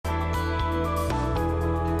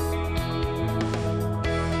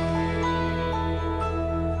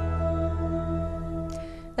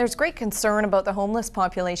There's great concern about the homeless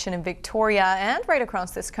population in Victoria and right across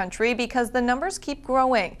this country because the numbers keep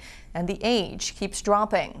growing and the age keeps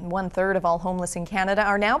dropping. 1/3 of all homeless in Canada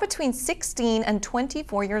are now between 16 and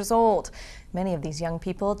 24 years old. Many of these young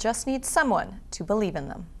people just need someone to believe in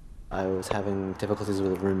them. I was having difficulties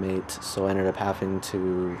with a roommate, so I ended up having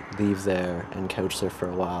to leave there and couch surf for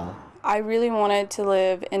a while. I really wanted to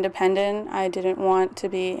live independent. I didn't want to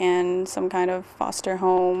be in some kind of foster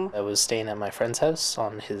home. I was staying at my friend's house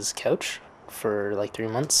on his couch for like 3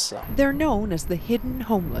 months. So. They're known as the hidden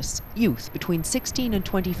homeless, youth between 16 and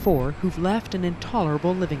 24 who've left an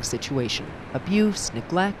intolerable living situation. Abuse,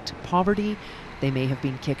 neglect, poverty. They may have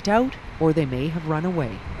been kicked out or they may have run away.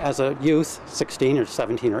 As a youth, 16 or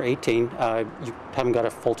 17 or 18, you haven't got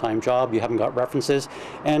a full-time job, you haven't got references,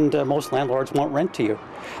 and most landlords won't rent to you.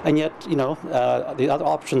 And yet, the other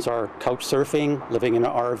options are couch surfing, living in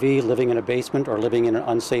an RV, living in a basement, or living in an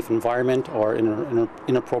unsafe environment, or in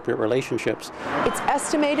inappropriate relationships. It's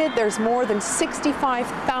estimated there's more than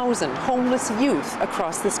 65,000 homeless youth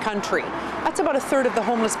across this country. That's about 1/3 of the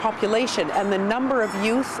homeless population, and the number of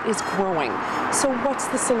youth is growing. So what's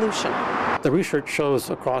the solution? The research shows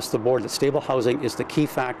across the board that stable housing is the key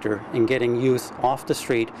factor in getting youth off the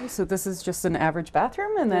street. So this is just an average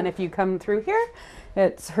bathroom, and then if you come through here,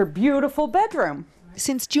 it's her beautiful bedroom.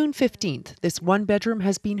 Since June 15th, this one bedroom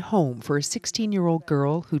has been home for a 16-year-old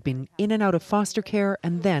girl who'd been in and out of foster care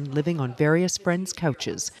and then living on various friends'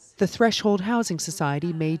 couches. The Threshold Housing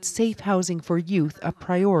Society made safe housing for youth a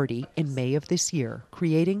priority in May of this year,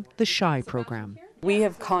 creating the SHY program. We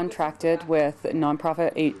have contracted with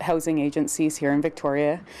nonprofit housing agencies here in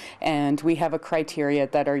Victoria, and we have a criteria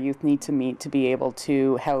that our youth need to meet to be able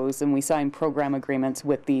to house, and we sign program agreements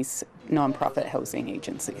with these nonprofit housing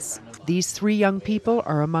agencies. These 3 young people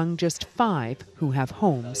are among just 5 who have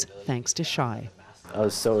homes thanks to SHY. I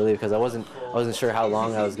was so relieved because I wasn't sure how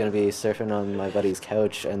long I was going to be surfing on my buddy's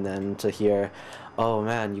couch, and then to hear, oh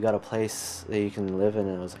man, you got a place that you can live in,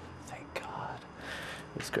 and I was like, thank God.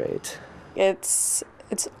 It was great. It's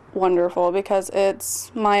wonderful because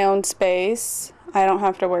it's my own space. I don't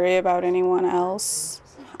have to worry about anyone else.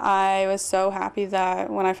 I was so happy that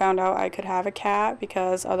when I found out I could have a cat,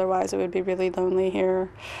 because otherwise it would be really lonely here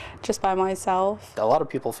just by myself. A lot of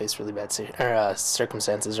people face really bad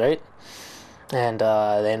circumstances, right? And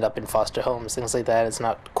they end up in foster homes, things like that. It's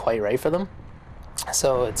not quite right for them.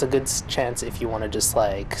 So it's a good chance if you want to just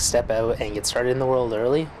like step out and get started in the world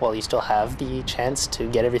early while you still have the chance to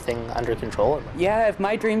get everything under control. Yeah, if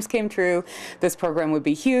my dreams came true, this program would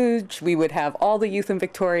be huge. We would have all the youth in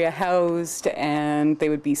Victoria housed, and they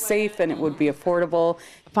would be safe and it would be affordable.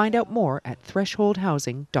 Find out more at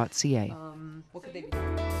thresholdhousing.ca.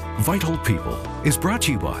 Vital People is brought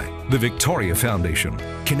to you by the Victoria Foundation,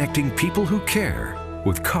 connecting people who care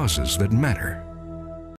with causes that matter.